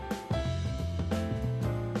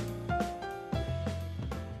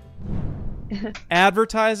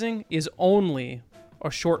Advertising is only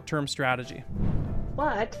a short-term strategy.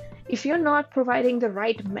 But if you're not providing the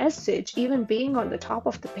right message, even being on the top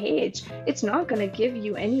of the page, it's not going to give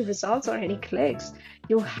you any results or any clicks.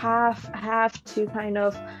 You have to kind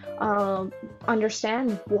of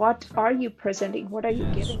understand, what are you presenting, what are you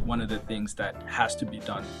giving. One of the things that has to be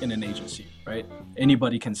done in an agency, right?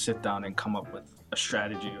 Anybody can sit down and come up with a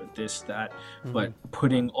strategy or this, that, but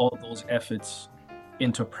putting all those efforts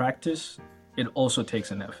into practice, it also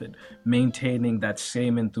takes an effort. Maintaining that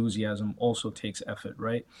same enthusiasm also takes effort,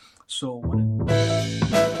 right? So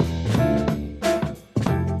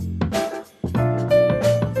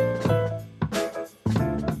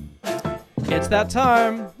It's that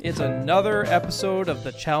time. It's another episode of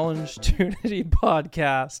the Challenge2nity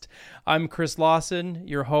podcast. I'm Chris Lawson,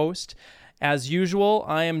 your host. As usual,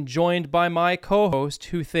 I am joined by my co-host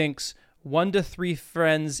who thinks 1 to 3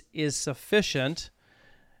 friends is sufficient,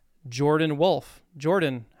 Jordan Wolf.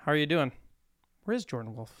 Jordan, how are you doing? Where is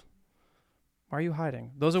Jordan Wolf? Why are you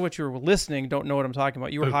hiding? Those of which you were listening don't know what I'm talking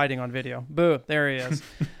about. You were hiding on video. Boo, there he is.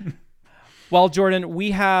 Well, Jordan,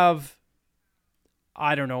 we have,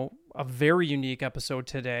 a very unique episode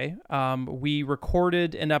today. We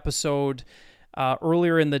recorded an episode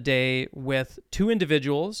earlier in the day with 2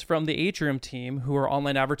 individuals from the Atrium team who are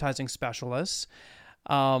online advertising specialists.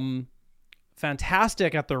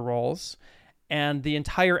 Fantastic at their roles. And the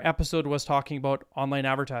entire episode was talking about online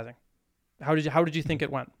advertising. How did you think it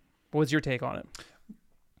went? What was your take on it?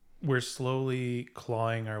 We're slowly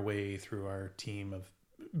clawing our way through our team of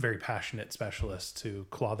very passionate specialists to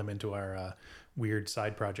claw them into our weird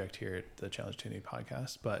side project here at the Challenge2nity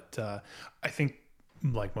podcast. But I think,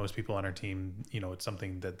 like most people on our team, it's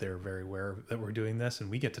something that they're very aware that we're doing this, and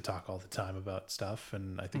we get to talk all the time about stuff,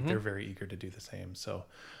 and I think they're very eager to do the same. So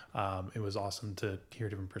it was awesome to hear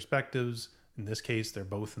different perspectives. In this case, they're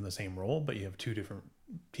both in the same role, but you have 2 different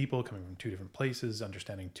people coming from 2 different places,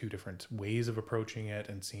 understanding 2 different ways of approaching it,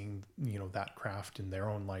 and seeing, that craft in their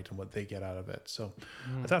own light and what they get out of it. So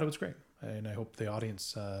I thought it was great. And I hope the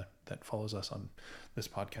audience that follows us on this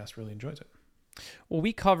podcast really enjoys it. Well,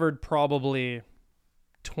 we covered probably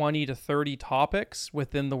 20 to 30 topics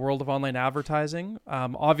within the world of online advertising.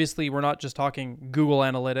 Obviously, we're not just talking Google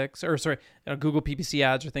Analytics, Google PPC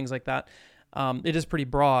ads or things like that. It is pretty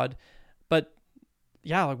broad. But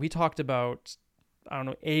yeah, we talked about,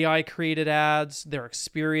 AI created ads, their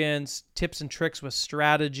experience, tips and tricks with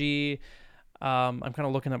strategy. I'm kind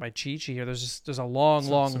of looking at my cheat sheet here. There's a long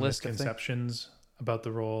list of misconceptions about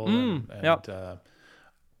the role. Yep.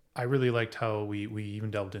 I really liked how we even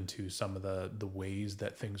delved into some of the ways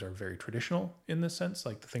that things are very traditional in this sense,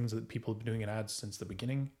 like the things that people have been doing in ads since the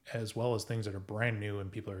beginning, as well as things that are brand new and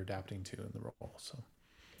people are adapting to in the role. So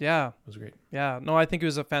yeah, it was great. Yeah, no, I think it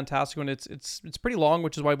was a fantastic one. It's pretty long,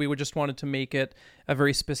 which is why we just wanted to make it a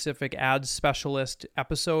very specific ad specialist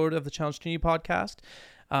episode of the Challenge2nity podcast.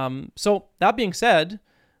 So that being said,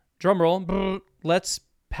 drum roll, let's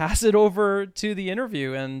pass it over to the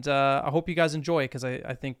interview, and I hope you guys enjoy, because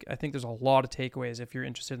I think there's a lot of takeaways if you're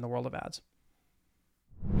interested in the world of ads.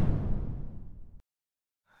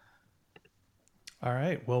 All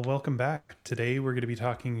right. Well, welcome back. Today we're going to be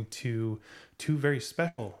talking to 2 very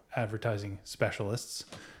special advertising specialists.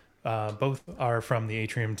 Both are from the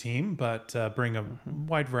Atrium team, but bring a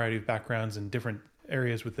wide variety of backgrounds and different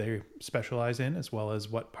areas that they specialize in, as well as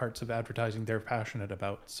what parts of advertising they're passionate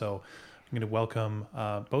about. So I'm going to welcome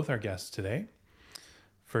both our guests today.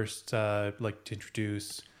 First, I'd like to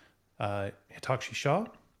introduce Hitakshi Shah,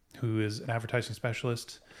 who is an advertising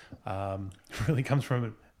specialist. Really comes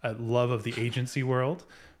from a love of the agency world.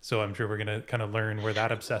 So I'm sure we're going to kind of learn where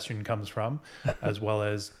that obsession comes from, as well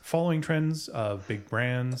as following trends of big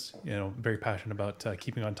brands, very passionate about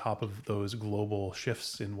keeping on top of those global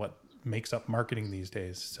shifts in what makes up marketing these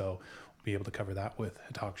days. So we'll be able to cover that with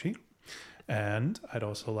Hitakshi. And I'd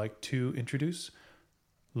also like to introduce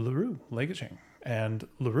LaRue Legaching. And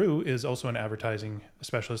LaRue is also an advertising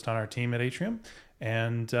specialist on our team at Atrium.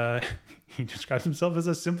 And he describes himself as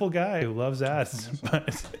a simple guy who loves ads.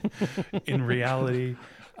 But in reality,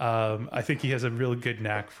 I think he has a really good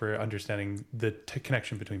knack for understanding the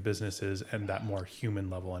connection between businesses and that more human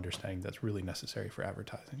level understanding that's really necessary for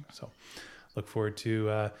advertising. So look forward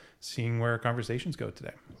to seeing where our conversations go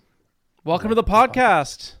today. Welcome to the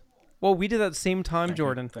podcast. Well, we did at the same time,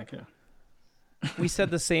 Jordan. Thank you. We said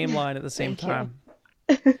the same line at the same time.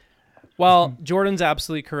 Well, Jordan's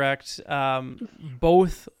absolutely correct.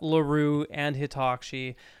 Both LaRue and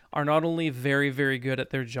Hitakshi are not only very, very good at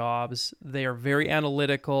their jobs, they are very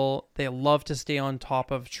analytical. They love to stay on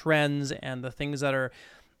top of trends and the things that are,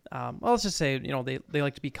 let's just say, they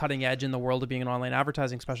like to be cutting edge in the world of being an online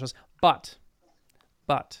advertising specialist. But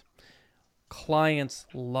but clients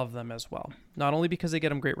love them as well. Not only because they get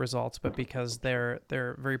them great results, but because they're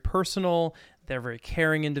very personal, they're very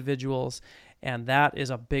caring individuals, and that is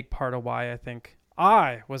a big part of why I think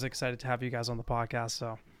I was excited to have you guys on the podcast.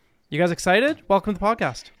 So, you guys excited? Welcome to the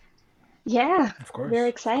podcast. Yeah, Of course. we're Of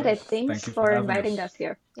excited. course. Thanks Thank you for having inviting us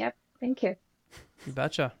here. Yep, thank you. You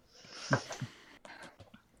betcha.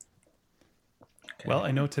 Well,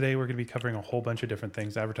 I know today we're going to be covering a whole bunch of different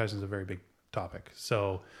things. Advertising is a very big topic.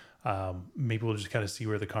 So maybe we'll just kind of see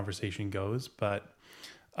where the conversation goes. But,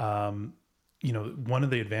 one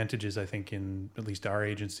of the advantages, I think, in at least our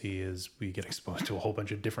agency is we get exposed to a whole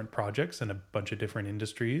bunch of different projects and a bunch of different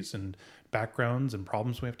industries and backgrounds and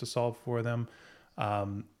problems we have to solve for them.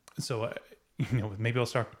 Maybe I'll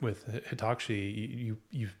start with Hitakshi.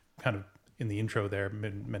 You kind of in the intro there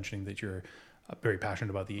mentioning that you're very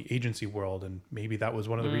passionate about the agency world, and maybe that was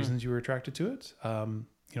one of the reasons you were attracted to it.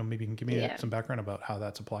 Maybe you can give me some background about how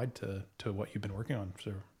that's applied to what you've been working on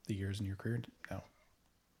for the years in your career now.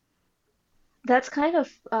 That's kind of,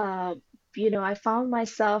 I found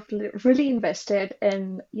myself really invested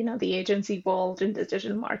in, the agency world and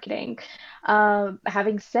digital marketing.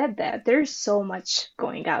 Having said that, there's so much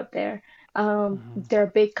going out there. There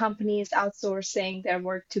are big companies outsourcing their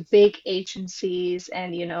work to big agencies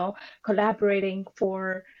and, collaborating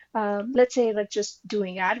for, let's say, like just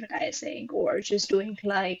doing advertising or just doing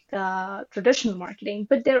like traditional marketing,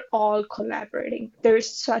 but they're all collaborating.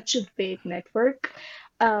 There's such a big network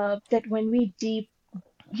that when we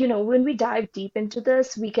dive deep into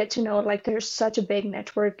this, we get to know like there's such a big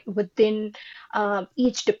network within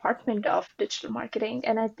each department of digital marketing.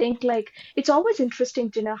 And I think like it's always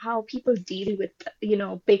interesting to know how people deal with,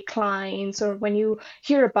 big clients, or when you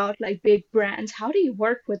hear about like big brands, how do you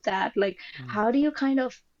work with that? Like, how do you kind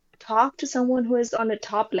of talk to someone who is on a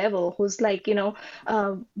top level, who's like,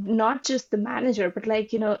 not just the manager, but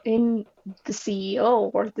like, in the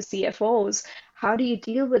CEO or the CFOs, how do you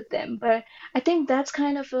deal with them? But I think that's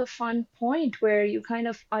kind of a fun point where you kind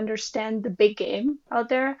of understand the big game out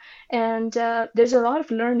there. And there's a lot of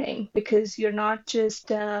learning because you're not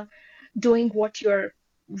just doing what you're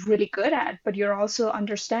really good at, but you're also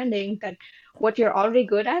understanding that what you're already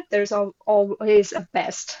good at, there's always a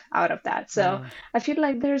best out of that. So I feel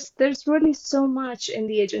like there's really so much in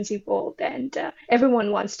the agency world, and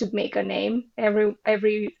everyone wants to make a name.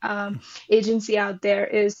 Every agency out there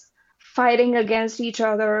is fighting against each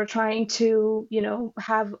other, trying to,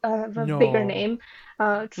 have a bigger name,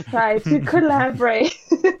 try to collaborate.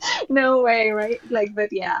 No way, right? Like,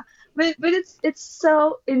 but yeah, but it's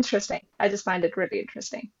so interesting. I just find it really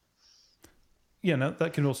interesting. Yeah, no,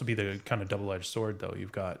 that can also be the kind of double-edged sword, though.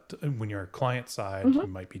 You've got, when you're client side, you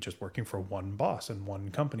might be just working for one boss and one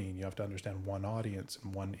company, and you have to understand one audience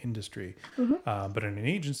and one industry. But in an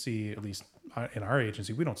agency, at least in our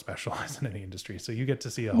agency, we don't specialize in any industry, so you get to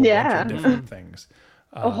see a whole bunch of different things.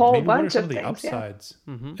 A whole maybe bunch what are some of of the things, upsides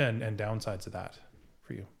and downsides of that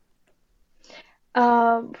for you?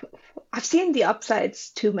 I've seen the upsides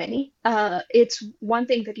too many. It's one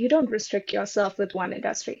thing that you don't restrict yourself with one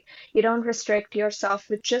industry. You don't restrict yourself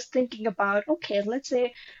with just thinking about, okay, let's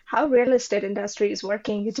say how real estate industry is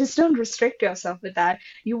working. You just don't restrict yourself with that.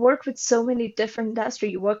 You work with so many different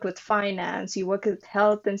industries. You work with finance, you work with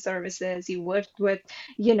health and services, you work with,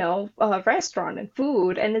 restaurant and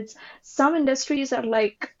food. And it's some industries are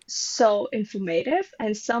like so informative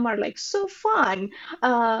and some are like so fun.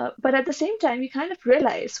 But at the same time, you kind of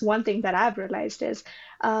realize one thing that I've realized is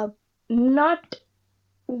not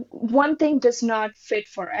one thing does not fit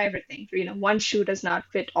for everything. One shoe does not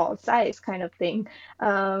fit all size kind of thing.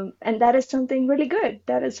 And that is something really good.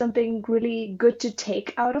 That is something really good to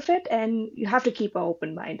take out of it. And you have to keep an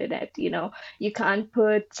open mind in it. You can't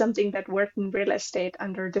put something that worked in real estate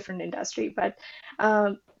under a different industry. But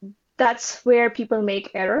that's where people make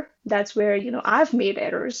error. That's where, I've made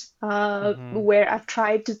errors, where I've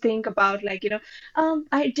tried to think about like,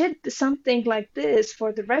 I did something like this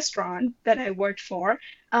for the restaurant that I worked for.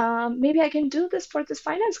 Maybe I can do this for this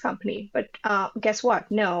finance company, but guess what?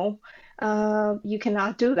 No, you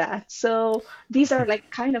cannot do that. So these are like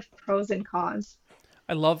kind of pros and cons.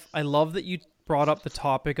 I love that you brought up the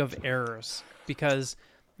topic of errors, because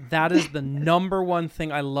that is the number one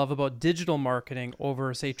thing I love about digital marketing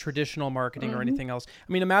over, say, traditional marketing or anything else.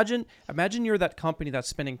 I mean, imagine you're that company that's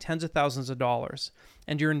spending tens of thousands of dollars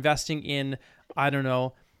and you're investing in, I don't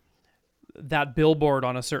know, that billboard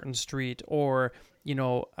on a certain street, or,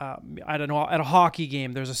 I don't know, at a hockey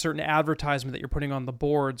game, there's a certain advertisement that you're putting on the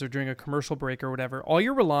boards or during a commercial break or whatever. All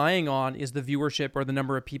you're relying on is the viewership or the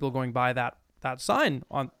number of people going by that sign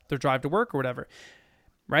on their drive to work or whatever,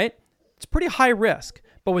 right? It's pretty high risk.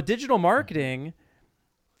 But with digital marketing,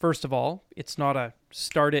 first of all, it's not a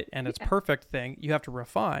start it and it's perfect thing. You have to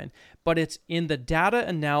refine, but it's in the data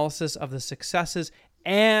analysis of the successes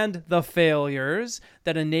and the failures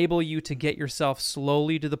that enable you to get yourself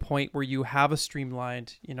slowly to the point where you have a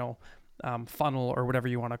streamlined, funnel or whatever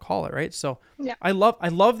you want to call it, right? So I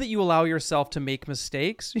love that you allow yourself to make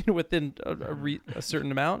mistakes, within a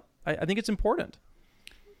certain amount. I think it's important.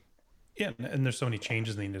 Yeah, and there's so many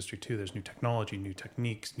changes in the industry too. There's new technology, new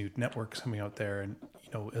techniques, new networks coming out there, and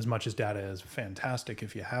as much as data is fantastic,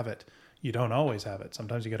 if you have it, you don't always have it.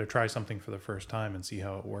 Sometimes you got to try something for the first time and see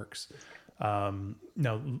how it works.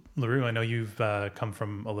 Now, LaRue, I know you've come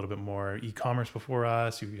from a little bit more e-commerce before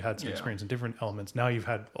us. You've had some experience in different elements. Now you've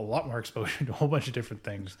had a lot more exposure to a whole bunch of different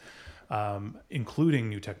things, including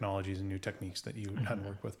new technologies and new techniques that you hadn't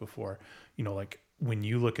worked with before. Like when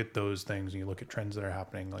you look at those things and you look at trends that are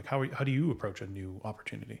happening, like how do you approach a new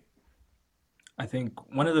opportunity? I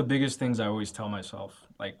think one of the biggest things I always tell myself,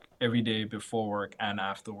 like every day before work and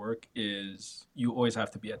after work, is you always have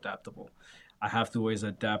to be adaptable. I have to always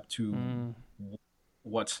adapt to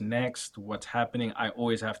what's next, what's happening. I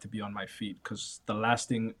always have to be on my feet, because the last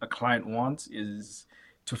thing a client wants is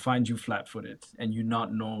to find you flat-footed and you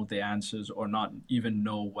not know the answers or not even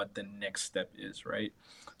know what the next step is, right?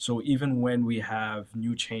 So even when we have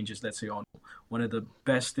new changes, let's say one of the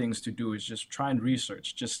best things to do is just try and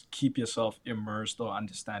research, just keep yourself immersed or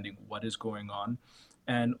understanding what is going on,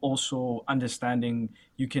 and also understanding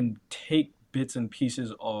you can take bits and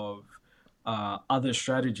pieces of other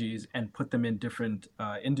strategies and put them in different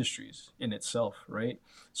industries in itself, right?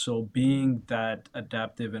 So being that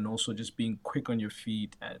adaptive and also just being quick on your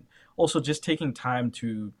feet, and also just taking time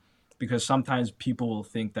because sometimes people will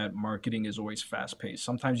think that marketing is always fast paced.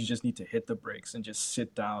 Sometimes you just need to hit the brakes and just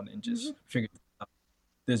sit down and just figure it out.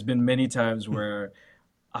 There's been many times where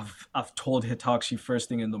I've told Hitachi first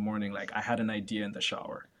thing in the morning, like I had an idea in the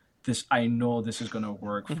shower. I know this is going to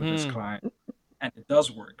work for this client. And it does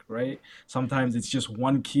work, right? Sometimes it's just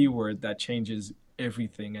one keyword that changes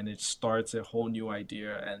everything and it starts a whole new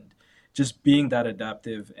idea. And just being that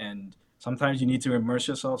adaptive, and sometimes you need to immerse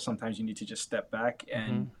yourself. Sometimes you need to just step back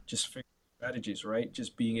and just figure strategies, right?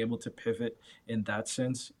 Just being able to pivot in that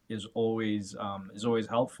sense is always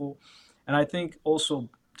helpful. And I think also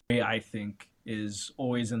the way I think is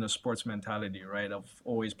always in the sports mentality, right? I've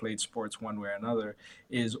always played sports one way or another,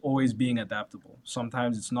 is always being adaptable.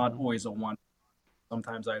 Sometimes it's not always a one.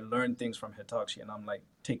 Sometimes I learn things from Hitachi and I'm like,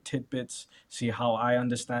 take tidbits, see how I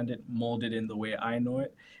understand it, mold it in the way I know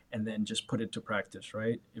it, and then just put it to practice,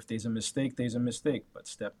 right? If there's a mistake, there's a mistake, but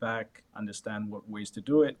step back, understand what ways to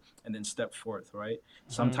do it, and then step forth, right?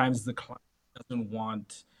 Sometimes the client doesn't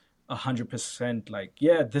want 100% like,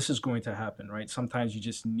 yeah, this is going to happen, right? Sometimes you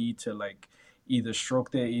just need to like either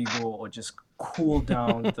stroke their ego or just cool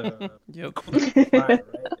down the fire,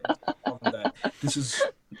 right? This is...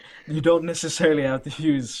 You don't necessarily have to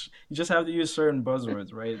use, you just have to use certain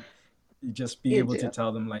buzzwords, right? You just be able to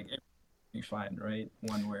tell them like, be fine, right?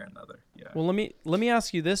 One way or another. Yeah. Well, let me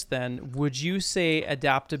ask you this then. Would you say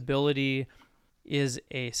adaptability is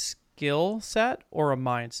a skill set or a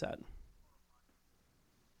mindset?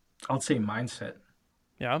 I'd say mindset.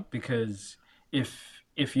 Yeah. Because if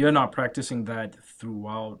you're not practicing that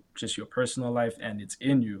throughout just your personal life and it's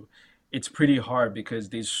in you, it's pretty hard, because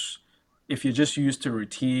if you're just used to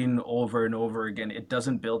routine over and over again, it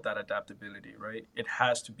doesn't build that adaptability, right? It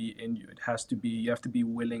has to be in you. You have to be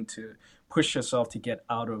willing to push yourself to get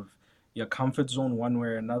out of your comfort zone one way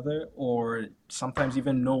or another, or sometimes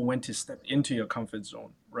even know when to step into your comfort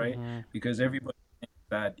zone, right? Because everybody thinks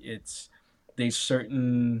that there's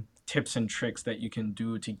certain tips and tricks that you can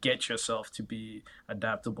do to get yourself to be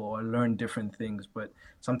adaptable or learn different things. But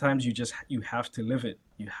sometimes you have to live it.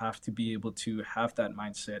 You have to be able to have that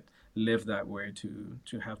mindset, live that way,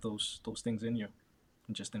 to have those things in you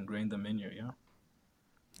and just ingrain them in you. Yeah.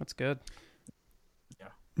 That's good. Yeah.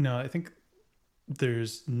 No, I think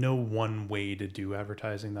there's no one way to do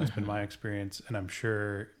advertising. That's been my experience. And I'm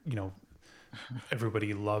sure,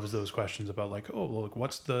 everybody loves those questions about like, oh, look,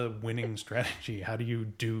 what's the winning strategy? How do you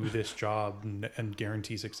do this job and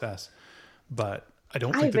guarantee success? But I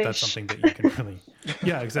don't think that's something that you can really.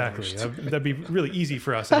 Yeah, exactly. That'd be really easy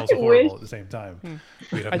for us and also horrible at the same time.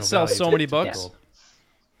 I'd sell so many books.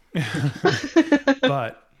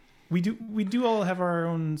 But we do all have our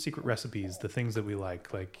own secret recipes, the things that we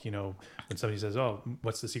like. Like, when somebody says, oh,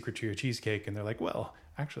 what's the secret to your cheesecake? And they're like, well,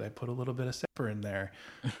 actually, I put a little bit of pepper in there.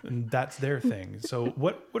 And that's their thing. So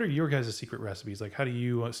what are your guys' secret recipes? Like, how do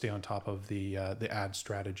you stay on top of the ad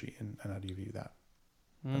strategy? And how do you view that?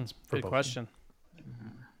 That's good question.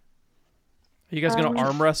 Are you guys going to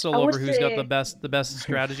arm wrestle over who's got the best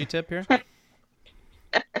strategy tip here?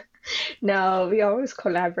 No, we always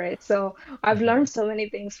collaborate. So I've learned so many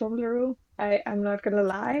things from LaRue. I'm not gonna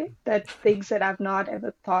lie, that things that I've not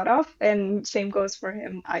ever thought of, and same goes for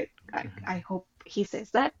him. I hope he says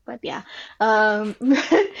that, but yeah.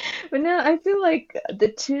 But no, I feel like the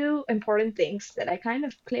two important things that I kind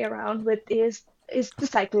of play around with is the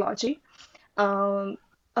psychology. um,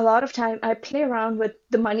 a lot of time I play around with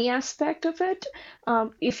the money aspect of it.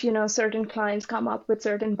 If certain clients come up with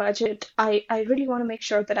certain budget, I really want to make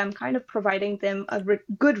sure that I'm kind of providing them a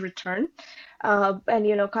good return,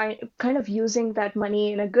 and kind of using that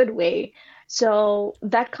money in a good way. So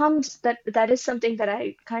that is something that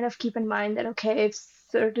I kind of keep in mind, that okay, if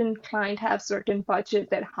certain client have certain budget,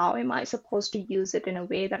 then how am I supposed to use it in a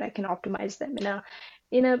way that I can optimize them in a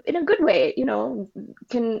good way,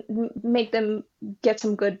 can make them get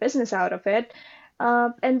some good business out of it.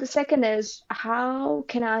 And the second is, how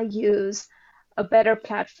can I use a better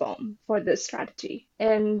platform for this strategy?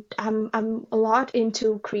 And I'm a lot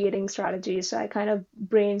into creating strategies. So I kind of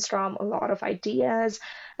brainstorm a lot of ideas.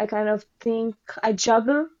 I kind of think, I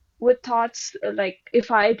juggle with thoughts, like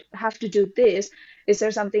if I have to do this, is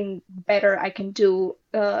there something better I can do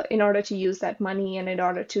in order to use that money and in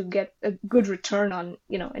order to get a good return on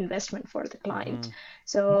investment for the client? Mhm.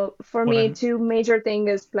 So for What me, I'm two major thing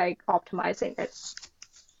is like optimizing it.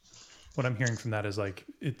 what I'm hearing from that is like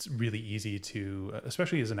it's really easy to,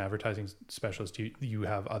 especially as an advertising specialist, you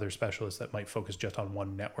have other specialists that might focus just on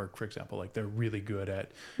one network, for example. Like they're really good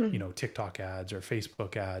at TikTok ads or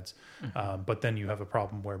Facebook ads, but then you have a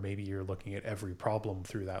problem where maybe you're looking at every problem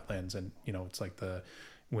through that lens, and it's like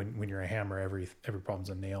when you're a hammer, every problem's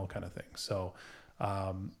a nail kind of thing. So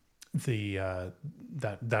that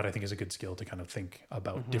I think is a good skill, to kind of think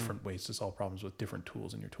about different ways to solve problems with different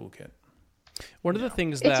tools in your toolkit. One of the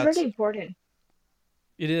things It's that really important.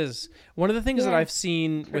 it is one of the things that Yeah. I've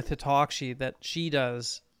seen with Hitachi that she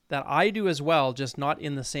does, that I do as well, just not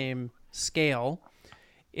in the same scale,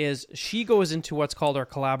 is she goes into what's called our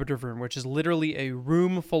collaborative room, which is literally a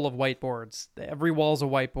room full of whiteboards. Every wall's a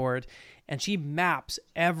whiteboard, and she maps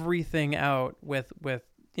everything out with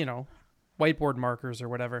whiteboard markers or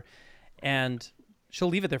whatever, and she'll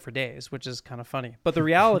leave it there for days, which is kind of funny. But the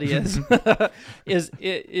reality is, you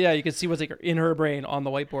can see what's like in her brain on the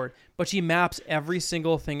whiteboard. But she maps every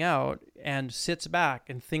single thing out and sits back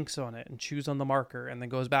and thinks on it and chews on the marker, and then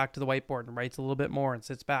goes back to the whiteboard and writes a little bit more and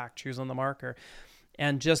sits back, chews on the marker.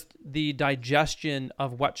 And just the digestion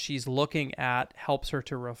of what she's looking at helps her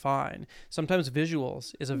to refine. Sometimes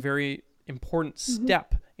visuals is a very important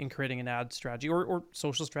step in creating an ad strategy or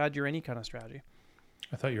social strategy or any kind of strategy.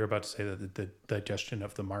 I thought you were about to say that the digestion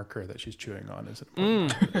of the marker that she's chewing on is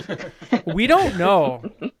important. We don't know.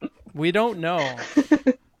 We don't know.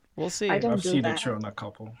 We'll see. I don't I've do seen that. it shown a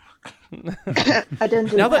couple. I don't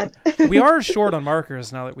do Now that. that we are short on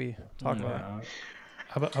markers, now that we talk about it.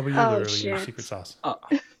 How about you, Oh, literally, your shit. secret sauce?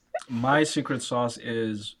 My secret sauce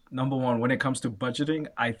is, number one, when it comes to budgeting,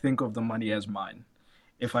 I think of the money as mine.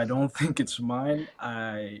 If I don't think it's mine,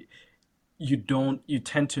 you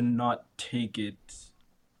tend to not take it,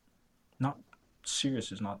 not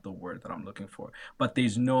serious is not the word that I'm looking for, but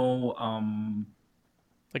there's no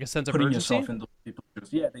Like a sense of putting urgency. yourself in those people's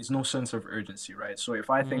shoes. Yeah, there's no sense of urgency, right? So if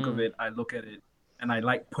I think of it, I look at it, and I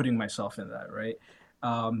like putting myself in that, right?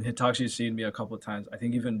 Hitachi's seen me a couple of times. I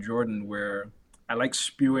think even Jordan, where I like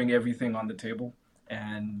spewing everything on the table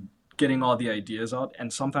and getting all the ideas out.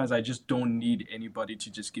 And sometimes I just don't need anybody to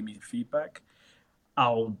just give me feedback.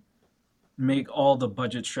 I'll make all the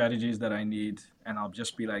budget strategies that I need, and I'll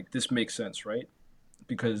just be like, this makes sense, right?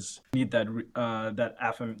 Because I need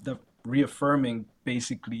the reaffirming,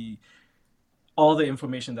 basically all the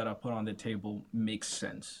information that I put on the table makes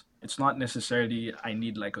sense. It's not necessarily I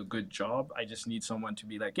need like a good job. I just need someone to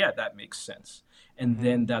be like, yeah, that makes sense. And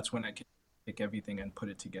then that's when I can pick everything and put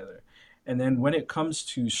it together. And then when it comes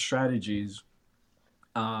to strategies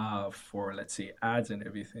for, let's say, ads and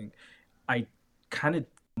everything, I kind of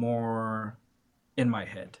more in my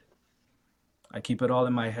head. I keep it all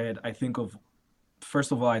in my head.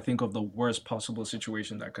 First of all, I think of the worst possible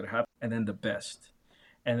situation that could happen, and then the best.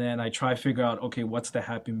 And then I try to figure out, okay, what's the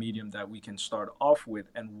happy medium that we can start off with,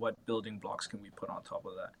 and what building blocks can we put on top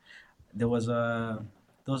of that? There was a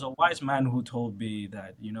wise man who told me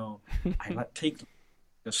that, take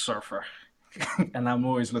a surfer, and I'm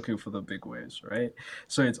always looking for the big waves, right?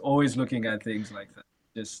 So it's always looking at things like that,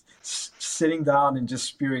 just sitting down and just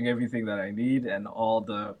spewing everything that I need, and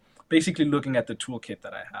basically looking at the toolkit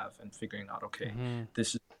that I have and figuring out, okay,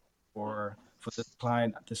 this is for this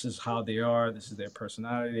client, this is how they are, this is their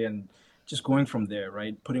personality, and just going from there,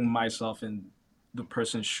 right? Putting myself in the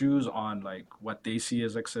person's shoes on like what they see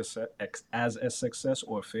as as a success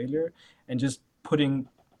or failure, and just putting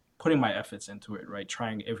my efforts into it, right?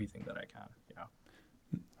 Trying everything that I can.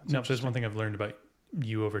 No, there's one thing I've learned about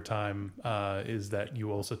you over time is that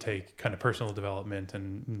you also take kind of personal development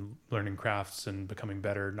and learning crafts and becoming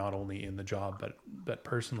better, not only in the job but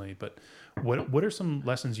personally. But what are some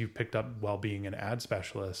lessons you've picked up while being an ad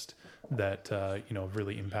specialist that have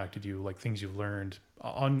really impacted you, like things you've learned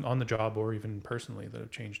on the job or even personally that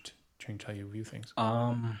have changed how you view things?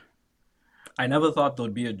 I never thought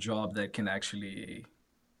there'd be a job that can actually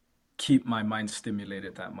keep my mind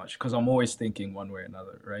stimulated that much because I'm always thinking one way or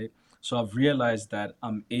another, right? So I've realized that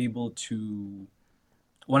I'm able to.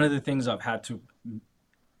 One of the things I've had to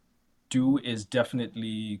do is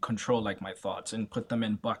definitely control like my thoughts and put them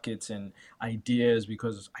in buckets and ideas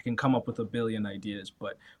because I can come up with a billion ideas,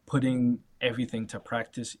 but putting everything to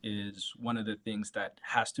practice is one of the things that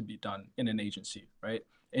has to be done in an agency, right?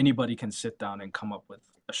 Anybody can sit down and come up with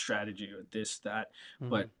a strategy or this, that,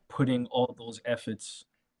 but putting all those efforts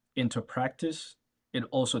into practice, it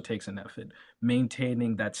also takes an effort.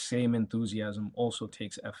 Maintaining that same enthusiasm also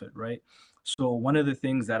takes effort, right? So one of the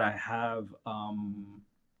things that I have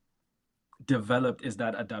developed is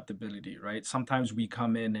that adaptability, right? Sometimes we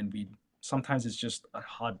come in and sometimes it's just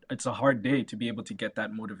it's a hard day to be able to get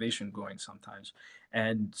that motivation going sometimes.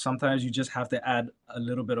 And sometimes you just have to add a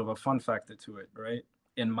little bit of a fun factor to it, right?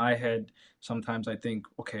 In my head, sometimes I think,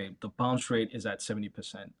 okay, the bounce rate is at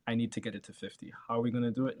 70%. I need to get it to 50. How are we going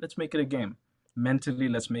to do it? Let's make it a game. Mentally,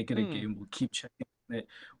 let's make it a game. We'll keep checking it.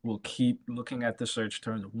 We'll keep looking at the search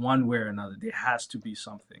terms one way or another. There has to be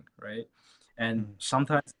something, right? And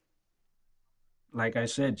sometimes, like I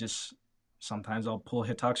said, just sometimes I'll pull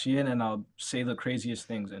Hitachi in and I'll say the craziest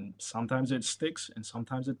things, and sometimes it sticks and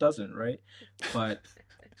sometimes it doesn't, right? But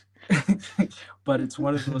but it's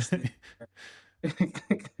one of those things. it's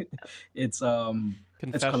it's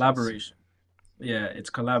Confessions. collaboration. Yeah, it's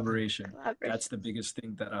collaboration. Collaboration. That's the biggest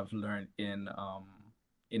thing that I've learned in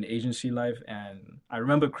agency life. And I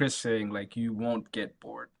remember Chris saying like you won't get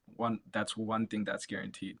bored. That's one thing that's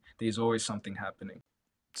guaranteed. There's always something happening.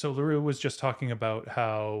 So LaRue was just talking about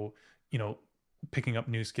how, picking up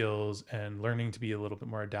new skills and learning to be a little bit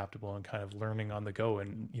more adaptable and kind of learning on the go,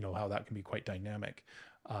 and, how that can be quite dynamic.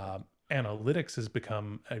 Analytics has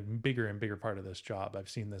become a bigger and bigger part of this job. I've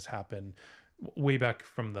seen this happen way back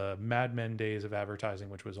from the Mad Men days of advertising,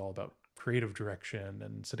 which was all about creative direction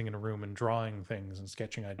and sitting in a room and drawing things and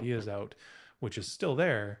sketching ideas out, which is still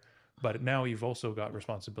there. But now you've also got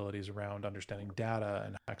responsibilities around understanding data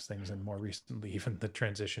and hacks things, and more recently, even the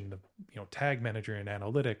transition to tag manager and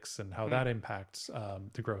analytics and how that impacts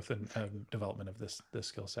the growth and development of this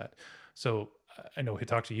skill set. So I know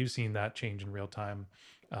Hitachi, you've seen that change in real time.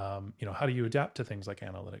 How do you adapt to things like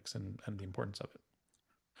analytics and the importance of it?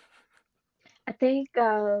 I think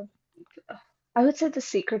I would say the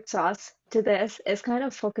secret sauce to this is kind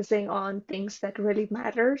of focusing on things that really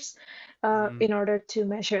matters in order to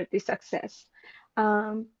measure the success.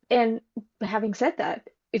 And having said that,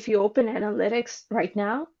 if you open analytics right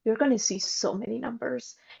now, you're going to see so many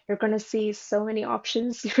numbers. You're going to see so many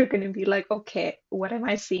options. You're going to be like, okay, what am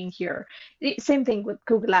I seeing here? Same thing with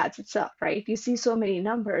Google Ads itself, right? You see so many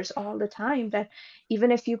numbers all the time that even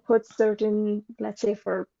if you put certain, let's say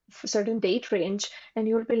for certain date range, and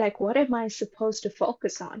you'll be like, what am I supposed to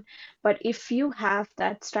focus on? But if you have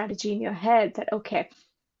that strategy in your head that, okay,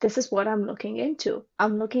 this is what I'm looking into.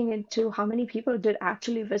 I'm looking into how many people did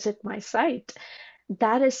actually visit my site.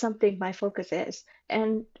 That is something my focus is.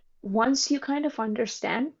 And once you kind of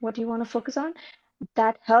understand what you want to focus on,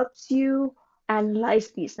 that helps you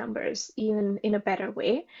analyze these numbers even in a better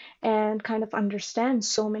way and kind of understand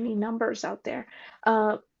so many numbers out there.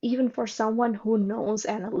 Even for someone who knows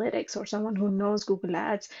analytics or someone who knows Google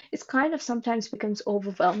Ads, it's kind of sometimes becomes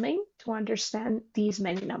overwhelming to understand these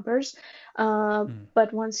many numbers.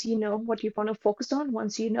 But once you know what you want to focus on,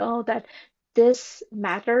 once you know that this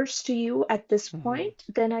matters to you at this point,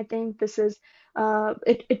 then I think this is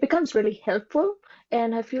it becomes really helpful.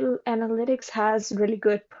 And I feel analytics has really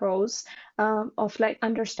good pros of like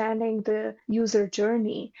understanding the user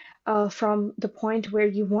journey from the point where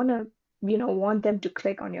you want to want them to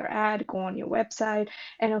click on your ad, go on your website,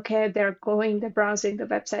 and okay, they're browsing the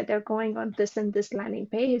website, they're going on this and this landing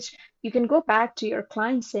page. You can go back to your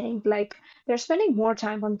client saying like, they're spending more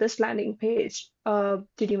time on this landing page.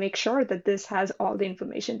 Did you make sure that this has all the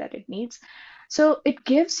information that it needs? So it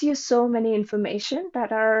gives you so many information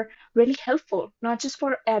that are really helpful, not just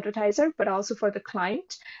for advertiser, but also for the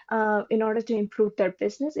client, in order to improve their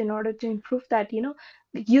business, in order to improve that,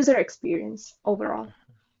 user experience overall.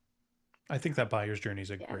 I think that buyer's journey is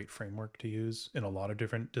a great framework to use in a lot of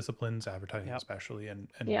different disciplines, advertising especially. And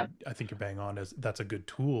I think you're bang on, as that's a good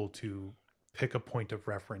tool to pick a point of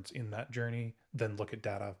reference in that journey, then look at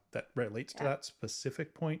data that relates to that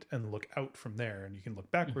specific point and look out from there. And you can look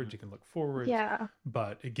backwards, you can look forwards,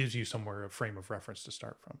 but it gives you somewhere a frame of reference to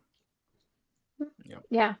start from.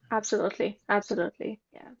 Yeah, absolutely. Absolutely.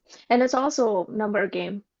 Yeah. And it's also number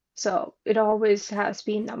game. So it always has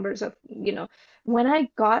been numbers of, when I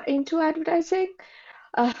got into advertising,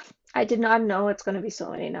 I did not know it's going to be so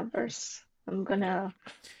many numbers. I'm not gonna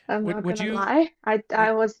lie.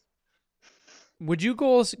 I was. Would you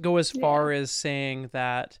go as far as saying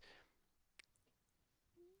that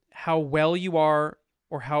how well you are,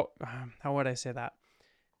 or how would I say that?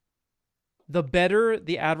 The better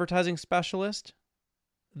the advertising specialist,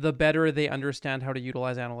 the better they understand how to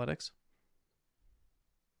utilize analytics?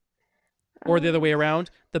 Or the other way around,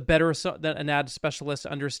 the better that an ad specialist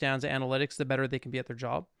understands analytics, the better they can be at their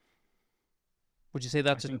job? Would you say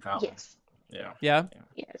that's yes. Yeah. Yeah?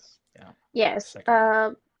 Yes. Yeah. Yes.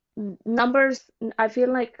 Numbers, I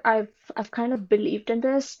feel like I've kind of believed in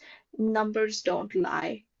this. Numbers don't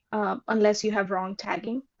lie. Unless you have wrong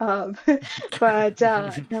tagging. But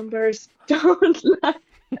numbers don't lie.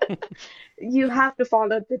 You have to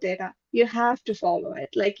follow the data. You have to follow it.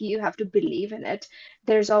 Like, you have to believe in it.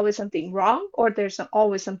 There's always something wrong, or there's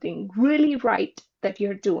always something really right that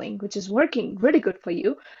you're doing, which is working really good for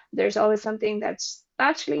you. There's always something that's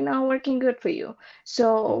actually not working good for you.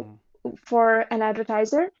 So for an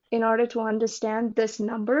advertiser, in order to understand these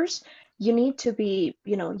numbers, you need to be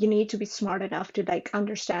smart enough to like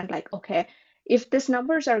understand, like, okay, if these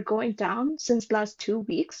numbers are going down since last 2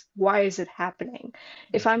 weeks, why is it happening?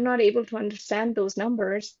 If I'm not able to understand those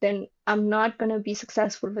numbers, then I'm not going to be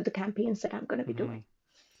successful with the campaigns that I'm going to be doing.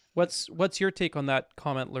 What's your take on that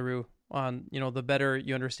comment, LaRue? On, the better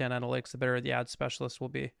you understand analytics, the better the ad specialist will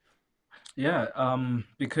be. Yeah,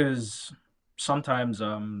 because sometimes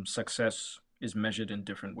success is measured in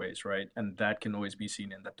different ways, right? And that can always be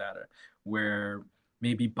seen in the data, where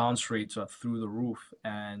maybe bounce rates are through the roof,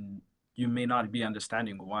 and you may not be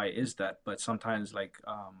understanding why is that. But sometimes, like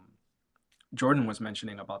Jordan was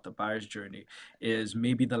mentioning about the buyer's journey, is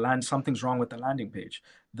maybe something's wrong with the landing page.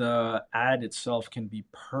 The ad itself can be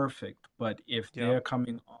perfect, but if they're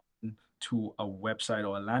coming on to a website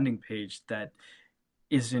or a landing page that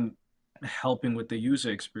isn't helping with the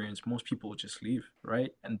user experience, most people will just leave,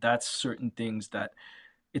 right? And that's certain things that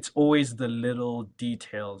it's always the little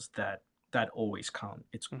details that always count.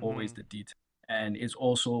 It's always the detail. And it's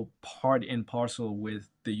also part and parcel with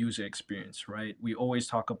the user experience, right? We always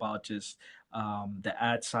talk about just the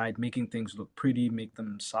ad side, making things look pretty, make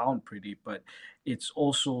them sound pretty, but it's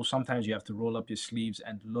also sometimes you have to roll up your sleeves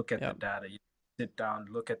and look at the data. You sit down,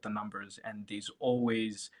 look at the numbers, and there's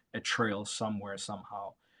always a trail somewhere,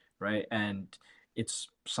 somehow, right? And it's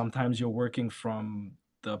sometimes you're working from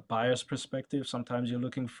the buyer's perspective, sometimes you're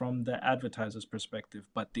looking from the advertiser's perspective,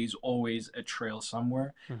 but there's always a trail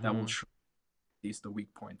somewhere that will show the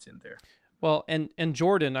weak points in there. Well, and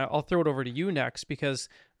Jordan, I'll throw it over to you next, because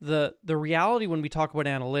the reality when we talk about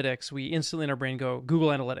analytics, we instantly in our brain go Google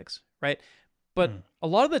Analytics, right? But a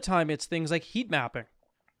lot of the time it's things like heat mapping,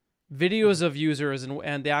 videos of users,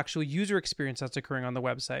 and the actual user experience that's occurring on the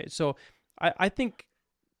website. So I think,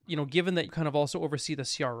 given that you kind of also oversee the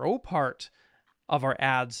CRO part of our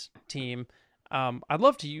ads team, I'd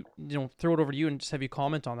love to throw it over to you and just have you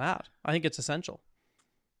comment on that. I think it's essential.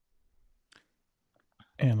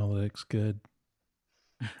 Analytics good.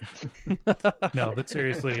 No, but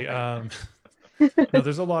seriously, no,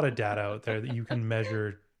 there's a lot of data out there that you can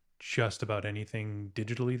measure just about anything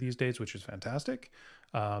digitally these days, which is fantastic.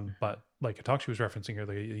 But like Hitachi was referencing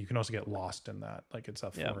earlier, you can also get lost in that. Like, it's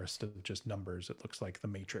a forest of just numbers. It looks like the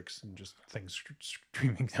Matrix and just things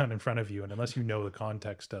streaming down in front of you. And unless you know the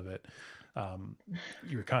context of it,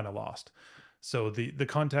 you're kind of lost. So the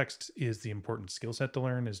context is the important skill set to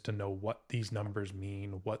learn, is to know what these numbers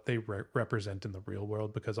mean, what they represent in the real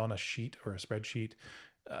world, because on a sheet or a spreadsheet,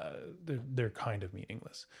 they're kind of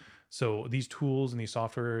meaningless. So these tools and these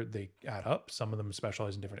software, they add up. Some of them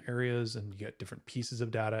specialize in different areas, and you get different pieces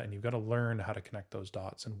of data, and you've got to learn how to connect those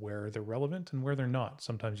dots and where they're relevant and where they're not.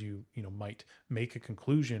 Sometimes you might make a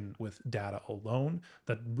conclusion with data alone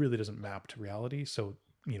that really doesn't map to reality. So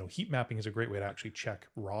heat mapping is a great way to actually check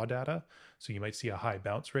raw data. So you might see a high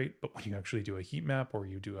bounce rate, but when you actually do a heat map, or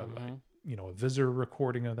you do a visitor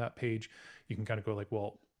recording of that page, you can kind of go like,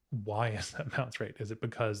 well, why is that bounce rate? Is it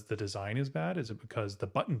because the design is bad? Is it because the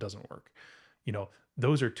button doesn't work?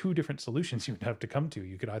 Those are two different solutions you would have to come to.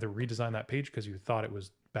 You could either redesign that page because you thought it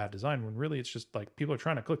was bad design, when really it's just like people are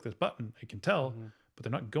trying to click this button, I can tell, but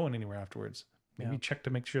they're not going anywhere afterwards. Maybe check to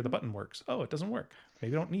make sure the button works. Oh, it doesn't work.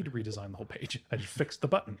 Maybe I don't need to redesign the whole page. I just fixed the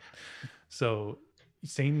button. So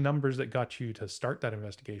same numbers that got you to start that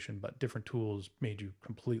investigation, but different tools made you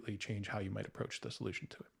completely change how you might approach the solution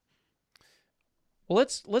to it. Well,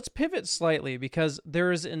 let's pivot slightly, because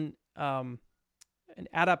there is an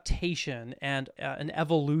adaptation and an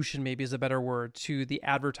evolution, maybe is a better word, to the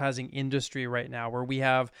advertising industry right now, where we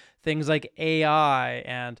have things like AI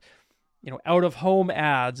and out of home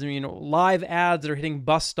ads, and live ads that are hitting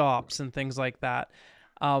bus stops and things like that.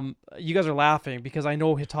 You guys are laughing because I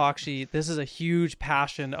know, Hitakshi, this is a huge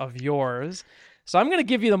passion of yours. So I'm going to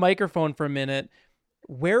give you the microphone for a minute.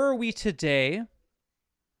 Where are we today,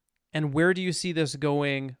 and where do you see this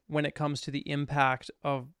going when it comes to the impact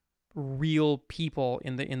of real people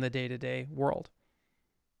in the day-to-day world?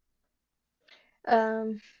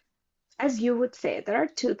 As you would say, there are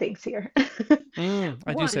two things here.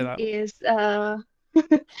 I do say One that. is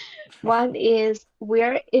one is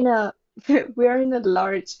we're in a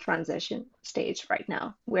large transition stage right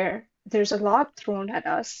now where there's a lot thrown at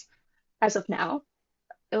us as of now.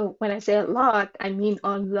 When I say a lot, I mean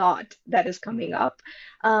a lot that is coming up.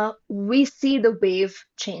 We see the wave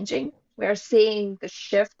changing. We're seeing the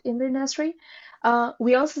shift in the industry.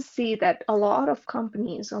 We also see that a lot of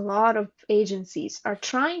companies, a lot of agencies are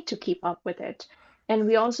trying to keep up with it. And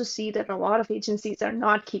we also see that a lot of agencies are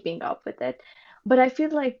not keeping up with it. But I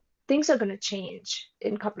feel like things are going to change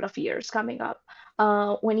in a couple of years coming up.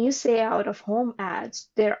 When you say out of home ads,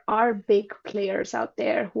 there are big players out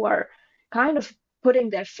there who are kind of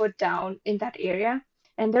putting their foot down in that area.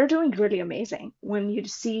 And they're doing really amazing when you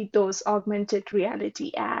see those augmented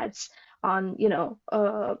reality ads on,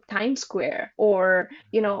 Times Square, or,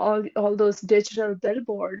 all those digital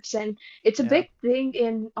billboards. And it's a Yeah. big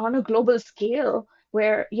thing on a global scale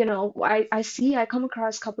where, I come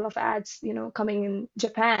across a couple of ads, coming in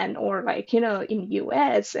Japan or like, in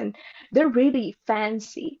US, and they're really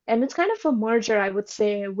fancy. And it's kind of a merger, I would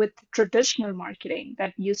say, with traditional marketing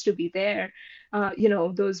that used to be there.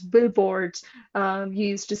 Those billboards, you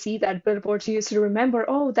used to see that billboard. You used to remember,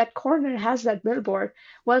 oh, that corner has that billboard.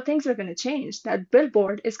 Well, things are going to change. That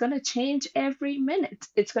billboard is going to change every minute.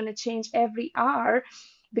 It's going to change every hour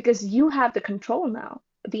because you have the control now.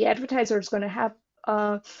 The advertiser is going to have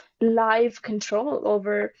live control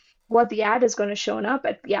over what the ad is going to show up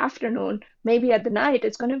at the afternoon. Maybe at the night,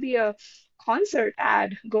 it's going to be a concert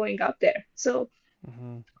ad going up there. So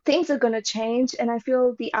things are going to change, and I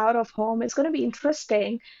feel the out of home is going to be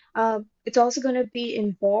interesting. It's also going to be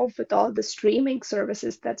involved with all the streaming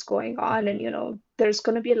services that's going on, and there's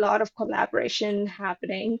going to be a lot of collaboration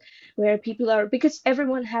happening where people are, because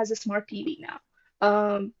everyone has a smart TV now.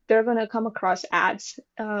 They're going to come across ads,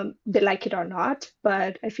 they like it or not,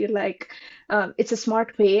 but I feel like it's a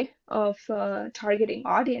smart way of targeting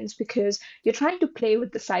audience because you're trying to play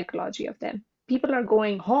with the psychology of them. People are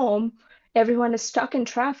going home, everyone is stuck in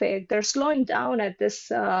traffic, they're slowing down at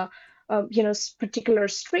this particular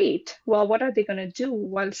street. Well, what are they going to do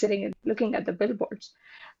while sitting and looking at the billboards?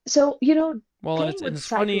 So, Well, playing with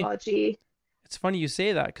psychology. It's funny you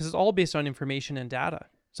say that, because it's all based on information and data.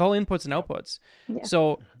 It's all inputs and outputs. Yeah.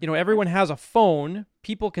 So, everyone has a phone.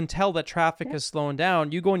 People can tell that traffic is slowing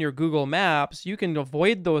down. You go in your Google Maps, you can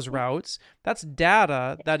avoid those routes. That's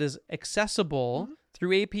data that is accessible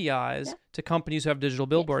through APIs to companies who have digital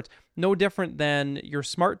billboards. No different than your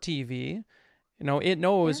smart TV. It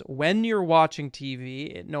knows when you're watching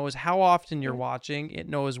TV. It knows how often you're watching. It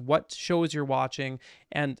knows what shows you're watching,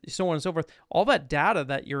 and so on and so forth. All that data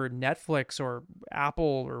that your Netflix or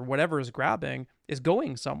Apple or whatever is grabbing is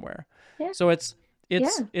going somewhere. Yeah. So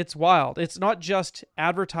it's wild. It's not just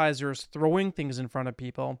advertisers throwing things in front of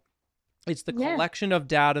people. It's the collection of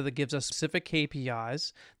data that gives us specific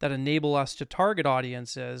KPIs that enable us to target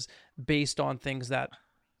audiences based on things that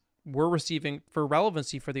we're receiving for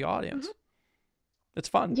relevancy for the audience. It's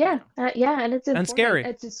fun. Yeah, and it's important. And scary.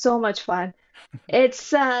 It's so much fun. It's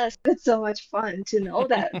so much fun to know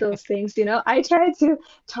that those things. I try to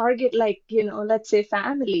target, like, let's say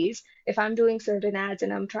families. If I'm doing certain ads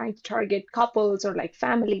and I'm trying to target couples or like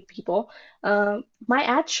family people, my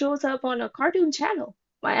ad shows up on a cartoon channel.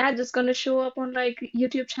 My ad is gonna show up on like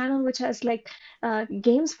YouTube channel, which has like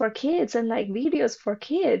games for kids and like videos for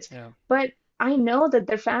kids. Yeah. But I know that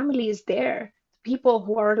their family is there. People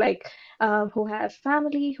who are like who have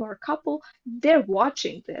family, who are couple, they're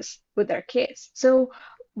watching this with their kids. So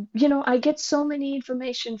I get so many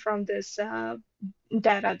information from this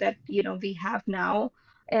data that we have now,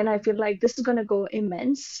 and I feel like this is going to go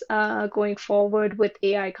immense going forward with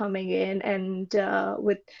AI coming in, and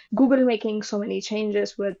with Google making so many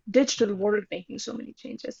changes, with digital world making so many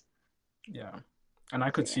changes. Yeah. And I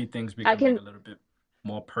So could yeah, see things I becoming can. a little bit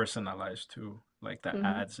more personalized too. Like the Mhm.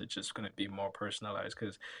 ads are just gonna be more personalized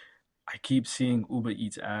because I keep seeing Uber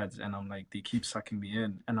Eats ads and I'm like, they keep sucking me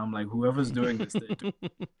in. And I'm like, whoever's doing this, they're doing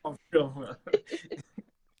it real well.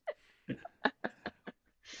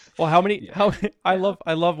 Well, how many Yeah. how Yeah. I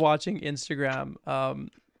love watching Instagram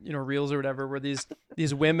reels or whatever where these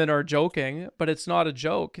women are joking, but it's not a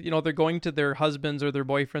joke. They're going to their husbands or their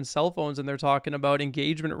boyfriends' cell phones and they're talking about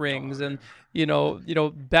engagement Oh, rings and yeah.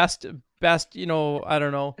 best, I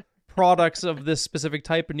don't know, products of this specific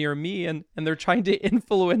type near me, and they're trying to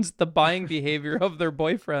influence the buying behavior of their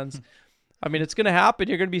boyfriends. I mean, it's going to happen.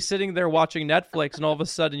 You're going to be sitting there watching Netflix, and all of a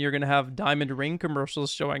sudden, you're going to have diamond ring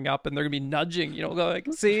commercials showing up, and they're going to be nudging.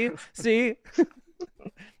 Like, see,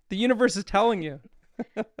 the universe is telling you.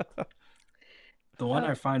 The one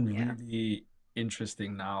Oh I find yeah. really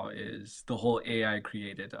interesting now is the whole AI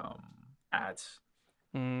created ads.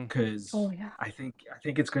 Mm, Oh Because yeah. I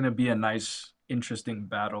think it's gonna be a nice, interesting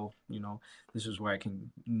battle. This is where I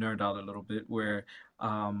can nerd out a little bit, where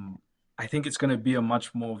um, I think it's gonna be a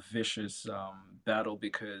much more vicious battle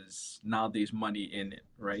because now there's money in it,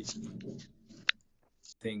 right?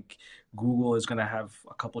 I think Google is gonna have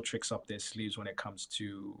a couple tricks up their sleeves when it comes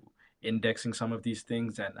to indexing some of these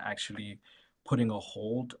things and actually putting a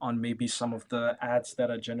hold on maybe some of the ads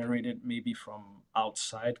that are generated maybe from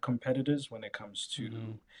outside competitors when it comes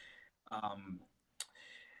mm-hmm. to um,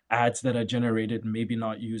 ads that are generated maybe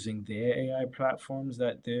not using their AI platforms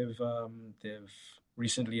that they've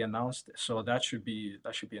recently announced. So that should be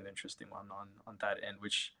an interesting one on that end,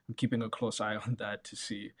 which I'm keeping a close eye on that to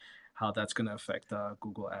see how that's going to affect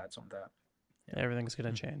Google Ads on that. Yeah, Everything's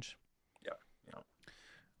going to change. yeah, yeah, yeah.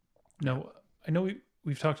 No, I know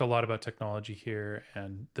we've talked a lot about technology here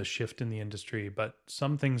and the shift in the industry, but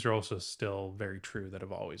some things are also still very true that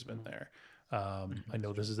have always been there. I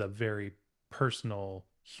know this is a very personal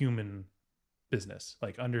human business.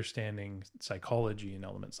 Like understanding psychology and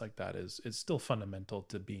elements like that is still fundamental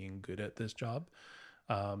to being good at this job.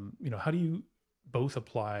 How do you both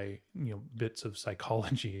apply bits of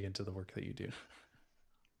psychology into the work that you do?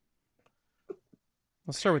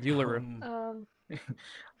 Let's start with you, LaRue. Um, Um. I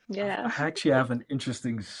Yeah. I actually have an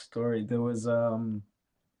interesting story. There was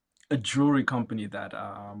a jewelry company that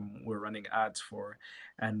we're running ads for,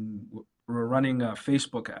 and we're running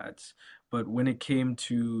Facebook ads. But when it came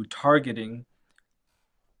to targeting,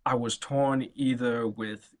 I was torn either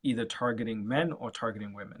targeting men or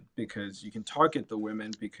targeting women because you can target the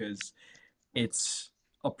women because it's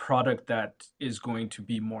a product that is going to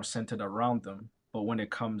be more centered around them. But when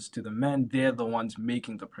it comes to the men, they're the ones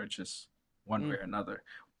making the purchase one way Mm, or another.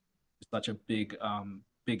 It's such a big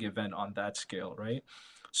event on that scale, right?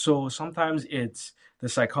 So sometimes it's the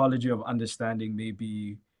psychology of understanding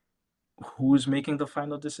maybe who's making the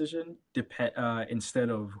final decision instead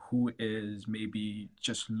of who is maybe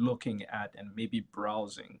just looking at and maybe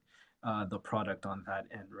browsing the product on that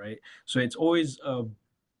end, right? So it's always a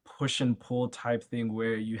push and pull type thing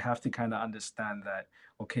where you have to kind of understand that,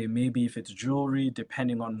 okay, maybe if it's jewelry,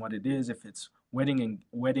 depending on what it is, if it's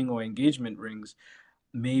wedding or engagement rings,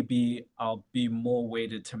 maybe I'll be more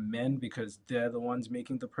weighted to men because they're the ones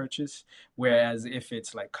making the purchase. Whereas if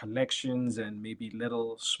it's like collections and maybe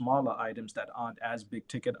little smaller items that aren't as big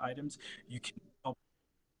ticket items, you can a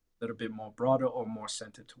little bit more broader or more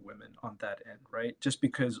centered to women on that end, right? Just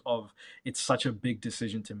because of it's such a big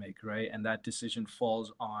decision to make, right? And that decision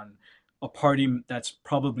falls on a party that's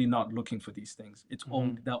probably not looking for these things. It's mm-hmm.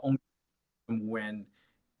 only that only when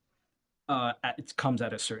it comes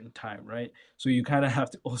at a certain time, right? So you kind of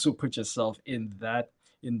have to also put yourself in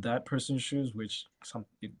that person's shoes, which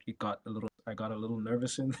it got a little I got a little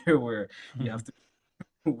nervous in there where you have to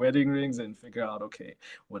wedding rings and figure out, okay,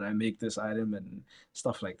 would I make this item and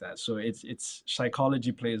stuff like that. So it's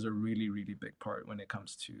psychology plays a really really big part when it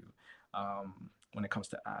comes to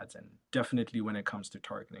ads and definitely when it comes to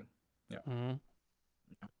targeting. Yeah. Mm-hmm.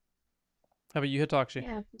 How about you, Hitakshi?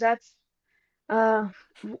 Yeah. That's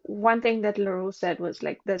one thing that LaRue said was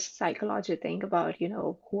like this psychology thing about,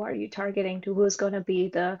 who are you targeting to, who's going to be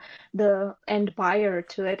the end buyer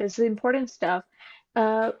to it is the important stuff.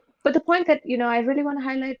 Uh, but the point that, I really want to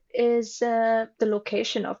highlight is the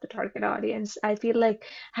location of the target audience. I feel like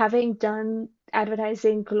having done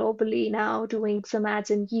advertising globally now, doing some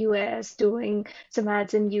ads in US, doing some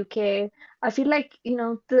ads in UK, I feel like,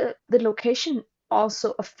 the location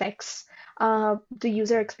also affects the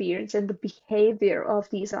user experience and the behavior of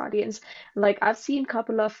these audience. Like I've seen a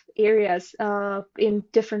couple of areas in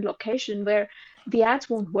different location where the ads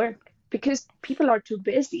won't work because people are too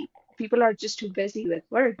busy. People are just too busy with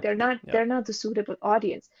work. They're not Yep. they're not the suitable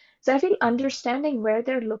audience. So I feel understanding where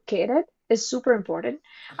they're located is super important.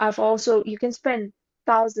 I've also, you can spend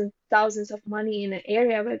thousands of money in an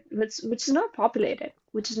area which is not populated,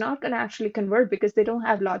 which is not going to actually convert because they don't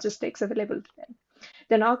have logistics available to them.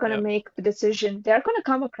 They're not going to Yep. make the decision. They're going to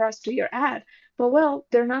come across to your ad, but well,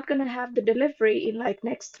 they're not going to have the delivery in like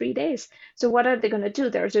next 3 days. So what are they going to do?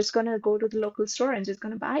 They're just going to go to the local store and just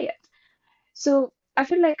going to buy it. So I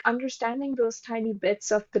feel like understanding those tiny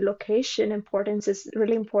bits of the location importance is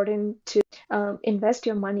really important to invest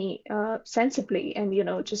your money sensibly. And,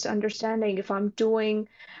 just understanding if I'm doing,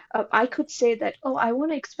 I could say that, oh, I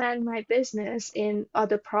want to expand my business in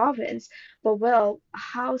other province, but well,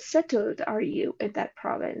 how settled are you in that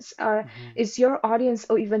province? Mhm. Is your audience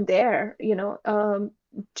even there?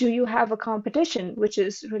 Do you have a competition which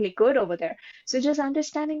is really good over there? So just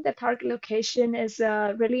understanding the target location is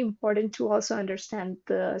really important to also understand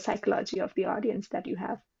the psychology of the audience that you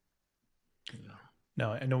have.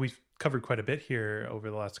 No, I know we've covered quite a bit here over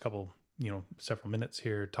the last couple, several minutes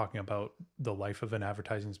here talking about the life of an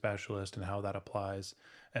advertising specialist and how that applies.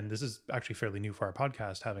 And this is actually fairly new for our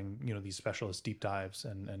podcast, having, these specialist deep dives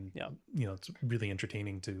and Yeah. it's really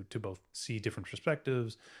entertaining to both see different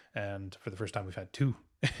perspectives. And for the first time, we've had two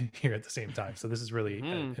here at the same time. So this is really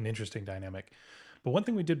an interesting dynamic. But one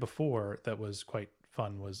thing we did before that was quite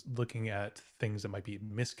fun was looking at things that might be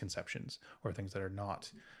misconceptions or things that are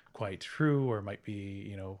not quite true or might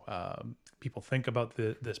be, people think about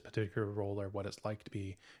this particular role or what it's like to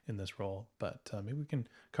be in this role. But maybe we can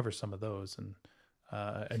cover some of those. And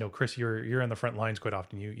I know, Chris, you're on the front lines quite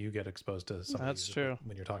often. You get exposed to some That's of these true.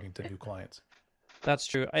 when you're talking to new clients. That's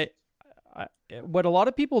true. What a lot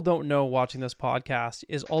of people don't know watching this podcast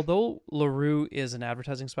is although LaRue is an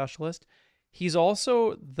advertising specialist, he's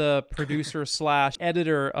also the producer slash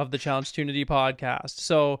editor of the Challenge Tunity podcast.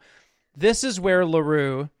 So this is where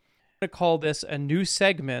LaRue, I'm going to call this a new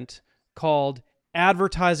segment called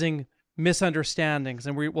Advertising Misunderstandings.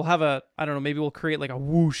 And we'll have I don't know, maybe we'll create like a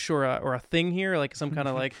whoosh or a thing here, like some kind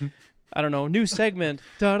of like, I don't know, new segment.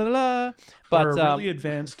 Da da da. But or a really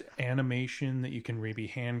advanced animation that you can maybe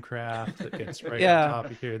handcraft that gets right Yeah. on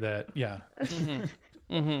top of here.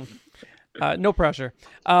 No pressure.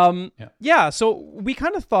 Yeah. So we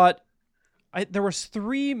kind of thought there was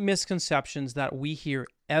 3 misconceptions that we hear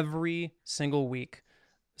every single week,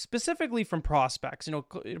 specifically from prospects,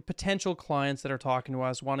 potential clients that are talking to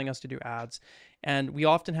us, wanting us to do ads. And we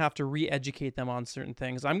often have to re-educate them on certain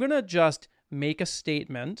things. I'm going to just make a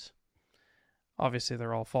statement. Obviously,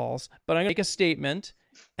 they're all false, but I'm going to make a statement,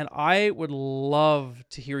 and I would love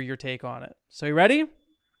to hear your take on it. So you ready?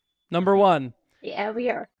 Number 1. Yeah, we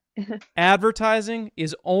are. Advertising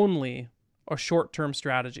is only a short-term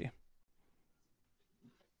strategy.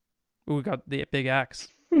 Ooh, we got the big X.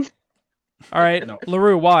 All right, No.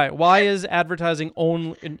 LaRue, why? Why is advertising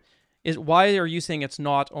only? Why are you saying it's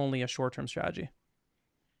not only a short-term strategy?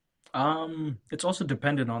 It's also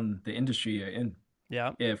dependent on the industry you're in.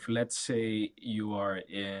 Yeah. If, let's say, you are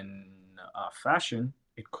in fashion,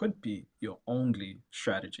 it could be your only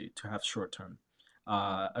strategy to have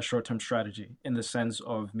a short-term strategy in the sense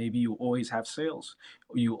of maybe you always have sales,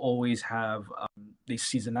 you always have the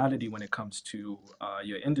seasonality when it comes to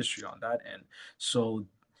your industry on that end. So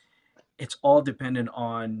it's all dependent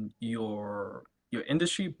on your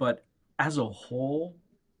industry, but as a whole,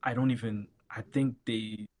 I think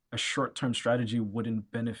a short-term strategy wouldn't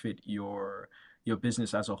benefit your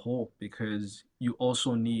business as a whole because you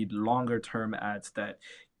also need longer term ads that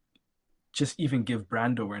just even give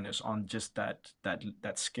brand awareness on just that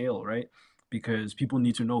scale, right? Because people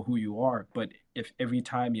need to know who you are. But if every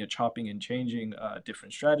time you're chopping and changing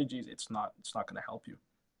different strategies, it's not going to help you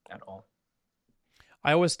at all.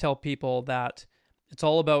 I always tell people that it's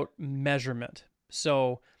all about measurement.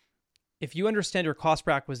 So if you understand your cost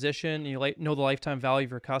per acquisition and you know the lifetime value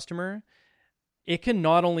of your customer, it can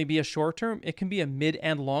not only be a short-term, it can be a mid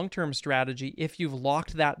and long-term strategy if you've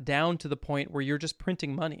locked that down to the point where you're just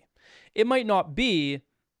printing money. It might not be,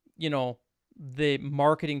 the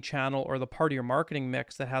marketing channel or the part of your marketing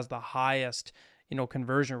mix that has the highest,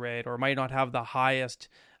 conversion rate, or might not have the highest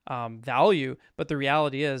value. But the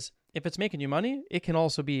reality is, if it's making you money, it can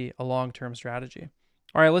also be a long-term strategy.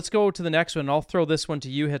 All right, let's go to the next one. I'll throw this one to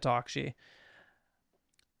you, Hitakshi.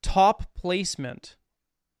 Top placement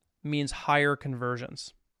means higher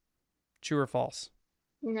conversions. True or false?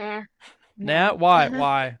 Nah. Nah, why?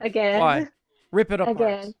 Why? Again. Why? Rip it apart.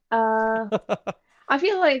 Again. I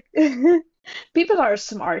feel like people are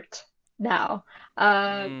smart now.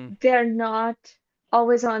 They're not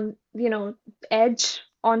always on, edge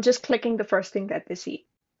on just clicking the first thing that they see.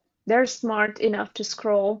 They're smart enough to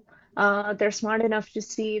scroll. They're smart enough to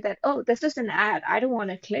see that, oh, this is an ad. I don't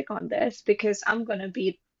want to click on this because I'm going to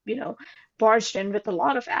be barged in with a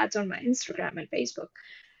lot of ads on my Instagram and Facebook.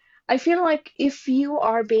 I feel like if you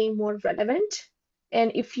are being more relevant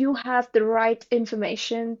and if you have the right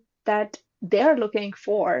information that they're looking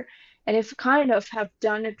for, and if you kind of have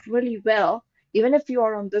done it really well, even if you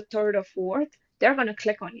are on the third or fourth, they're going to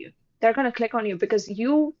click on you. They're going to click on you because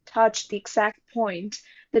you touched the exact point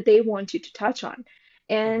that they want you to touch on.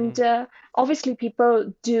 And obviously,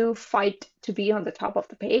 people do fight to be on the top of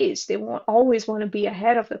the page. They always want to be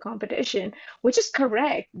ahead of the competition, which is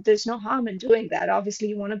correct. There's no harm in doing that. Obviously,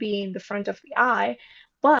 you want to be in the front of the eye,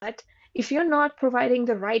 but if you're not providing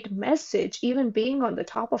the right message, even being on the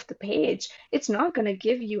top of the page, it's not going to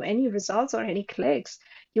give you any results or any clicks.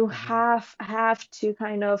 You have to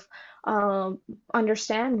kind of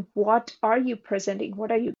understand what are you presenting,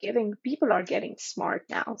 what are you giving. People are getting smart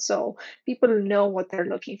now, so people know what they're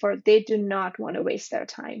looking for. They do not want to waste their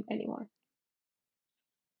time anymore.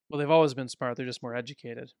 Well, they've always been smart. They're just more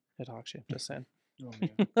educated. Hitachi, just saying. Oh,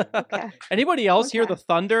 yeah. Okay. Anybody else hear Okay. the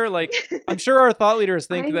thunder? Like, I'm sure our thought leaders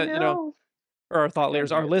think I that, know. or our thought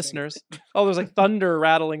leaders, our listeners. Oh, there's like thunder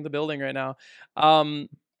rattling the building right now.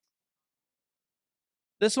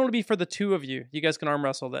 This one will be for the two of you. You guys can arm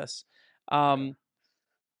wrestle this. Run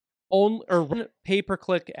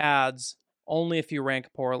pay-per-click ads only if you rank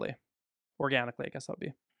poorly. Organically, I guess that would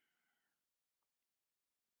be.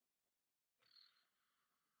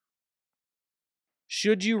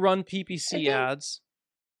 Should you run PPC ads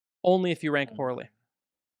only if you rank poorly?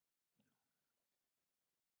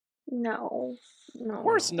 No. Of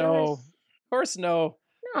course no. Of course no.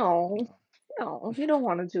 No, you don't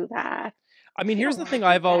want to do that. I mean, here's the thing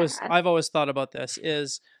I've always thought about this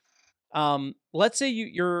is let's say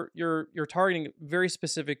you're targeting very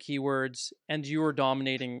specific keywords and you are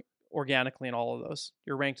dominating organically in all of those.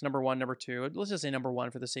 You're ranked number 1, number 2. Let's just say number 1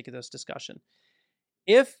 for the sake of this discussion.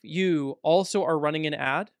 If you also are running an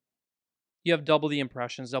ad, you have double the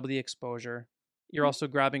impressions, double the exposure. You're also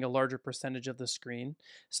grabbing a larger percentage of the screen.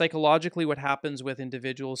 Psychologically, what happens with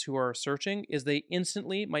individuals who are searching is they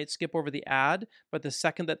instantly might skip over the ad, but the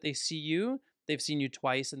second that they see you, they've seen you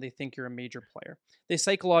twice and they think you're a major player. They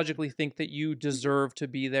psychologically think that you deserve to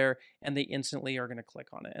be there and they instantly are going to click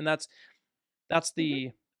on it. And that's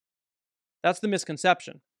the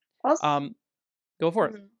misconception. Go for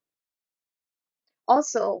it.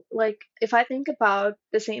 Also, like if I think about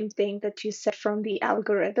the same thing that you said from the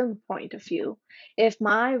algorithm point of view, if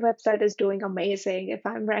my website is doing amazing, if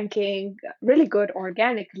I'm ranking really good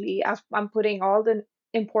organically, I'm putting all the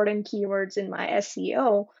important keywords in my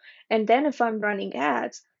SEO, and then if I'm running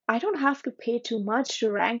ads, I don't have to pay too much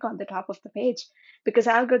to rank on the top of the page because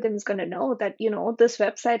algorithm is going to know that, this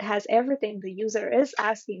website has everything the user is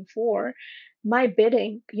asking for. My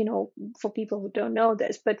bidding, for people who don't know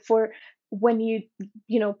this, but for when you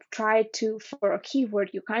try to for a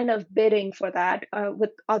keyword, you're kind of bidding for that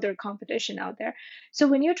with other competition out there. So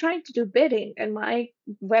when you're trying to do bidding and my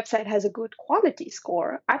website has a good quality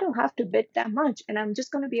score, I don't have to bid that much and I'm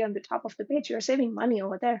just going to be on the top of the page. You're saving money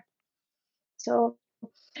over there. So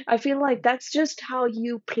I feel like that's just how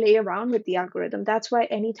you play around with the algorithm. That's why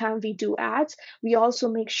anytime we do ads, we also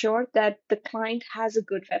make sure that the client has a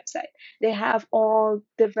good website. They have all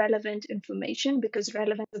the relevant information because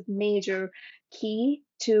relevance is a major key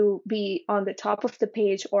to be on the top of the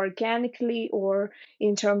page organically or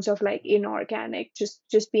in terms of like inorganic,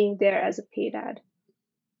 just being there as a paid ad.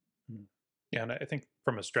 Yeah, and I think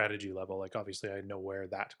from a strategy level, like obviously I know where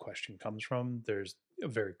that question comes from. There's a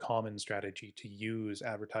very common strategy to use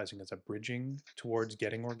advertising as a bridging towards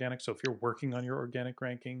getting organic. So if you're working on your organic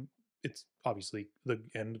ranking, it's obviously the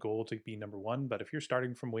end goal to be number 1. But if you're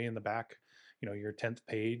starting from way in the back, your 10th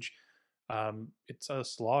page, it's a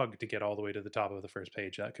slog to get all the way to the top of the first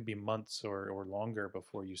page. That could be months or longer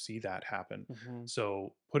before you see that happen.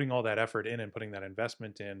 So putting all that effort in and putting that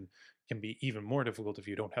investment in can be even more difficult if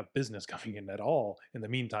you don't have business coming in at all in the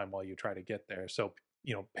meantime while you try to get there. So,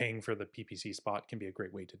 paying for the PPC spot can be a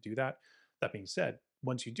great way to do that. That being said,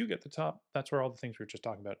 once you do get the top, that's where all the things we were just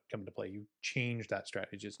talking about come into play. You change that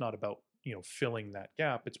strategy. It's not about, filling that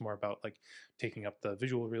gap. It's more about like taking up the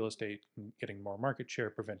visual real estate, getting more market share,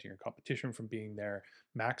 preventing your competition from being there,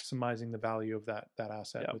 maximizing the value of that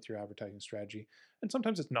asset with your advertising strategy. And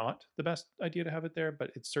sometimes it's not the best idea to have it there,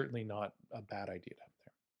 but it's certainly not a bad idea to have it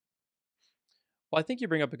there. Well, I think you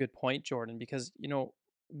bring up a good point, Jordan, because,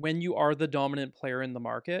 when you are the dominant player in the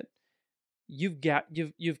market,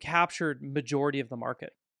 you've captured majority of the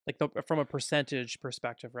market, like from a percentage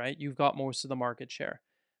perspective, right? You've got most of the market share.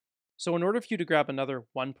 So in order for you to grab another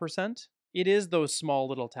 1%, it is those small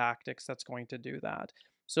little tactics that's going to do that.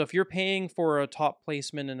 So if you're paying for a top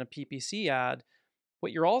placement in a PPC ad,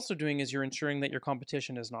 what you're also doing is you're ensuring that your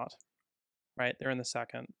competition is not, right? They're in the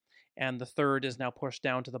second, and the third is now pushed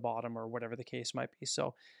down to the bottom, or whatever the case might be.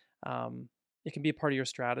 So it can be a part of your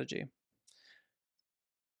strategy.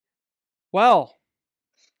 Well,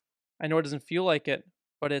 I know it doesn't feel like it,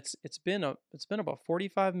 but it's been about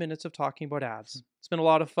 45 minutes of talking about ads. It's been a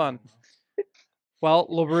lot of fun. Well,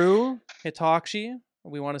 LaRue, Hitachi,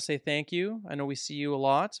 we want to say thank you. I know we see you a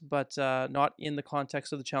lot, but not in the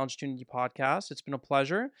context of the Challenge Tunity podcast. It's been a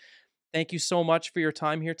pleasure. Thank you so much for your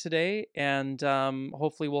time here today, and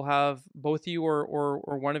hopefully we'll have both you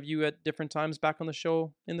or one of you at different times back on the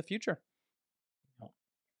show in the future.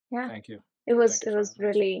 Yeah, Thank you. it was Thank you for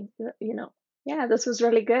having us. really, yeah, this was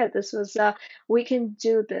really good. This was we can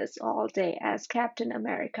do this all day, as Captain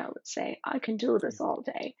America would say. I can do this all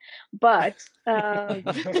day, but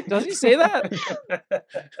Does he say that?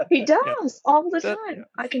 he does all the That- time.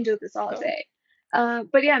 I can do this all day.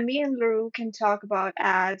 But yeah, me and LaRue can talk about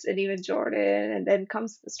ads, and even Jordan, and then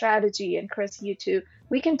comes the strategy, and Chris, you too.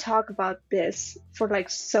 We can talk about this for like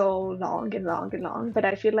so long and long and long, but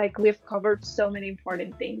I feel like we've covered so many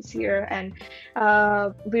important things here, and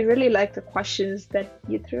we really like the questions that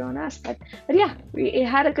you threw on us. But yeah, we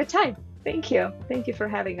had a good time. Thank you for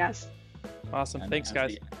having us. Awesome. And Thanks,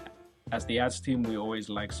 guys. As the ads team, we always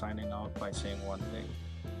like signing out by saying one thing: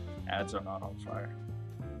 ads are not on fire.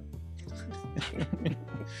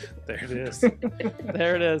 There it is.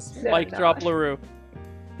 There it is. They're Mic drop, not. LaRue.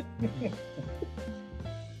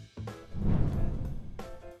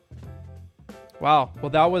 Wow. Well,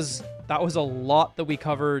 that was a lot that we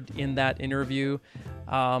covered in that interview.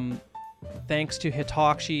 Thanks to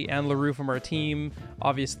Hitachi and LaRue from our team.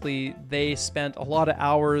 Obviously, they spent a lot of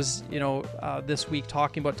hours, this week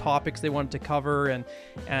talking about topics they wanted to cover,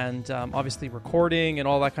 and obviously recording and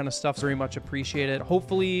all that kind of stuff. Very much appreciated.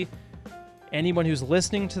 Hopefully, anyone who's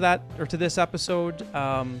listening to that or to this episode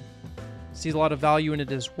sees a lot of value in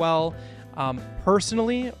it as well.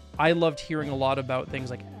 Personally, I loved hearing a lot about things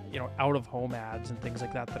like out of home ads and things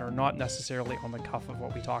like that are not necessarily on the cuff of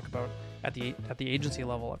what we talk about at the agency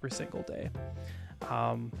level every single day.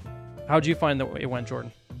 How'd you find that it went,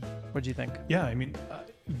 Jordan? What'd you think? Yeah, I mean,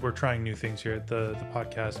 we're trying new things here at the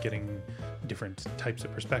podcast, getting different types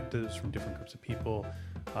of perspectives from different groups of people.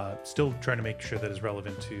 Still trying to make sure that is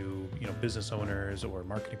relevant to business owners or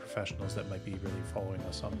marketing professionals that might be really following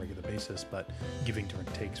us on a regular basis, but giving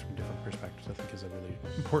different takes from different perspectives, I think, is a really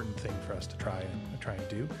important thing for us to try and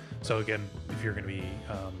do. So again, if you're going to be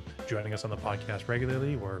joining us on the podcast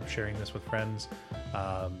regularly or sharing this with friends,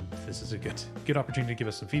 this is a good opportunity to give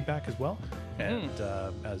us some feedback as well, and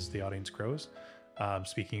as the audience grows.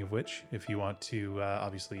 Speaking of which, if you want to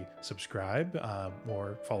obviously subscribe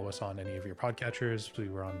or follow us on any of your podcatchers, we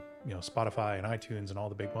were on Spotify and iTunes and all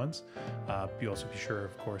the big ones. You also be sure,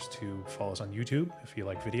 of course, to follow us on YouTube if you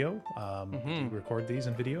like video. We record these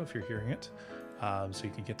in video if you're hearing it, so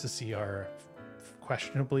you can get to see our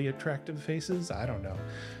questionably attractive faces. I don't know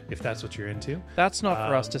if that's what you're into. That's not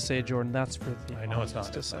for us to say, Jordan. That's for the I know it's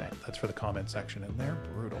not to say. That's for the comment section, and they're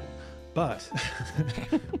brutal. But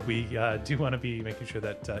we do want to be making sure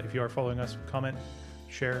that if you are following us, comment,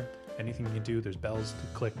 share, anything you can do. There's bells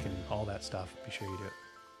to click and all that stuff. Be sure you do it.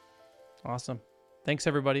 Awesome. Thanks,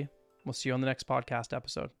 everybody. We'll see you on the next podcast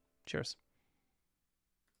episode. Cheers.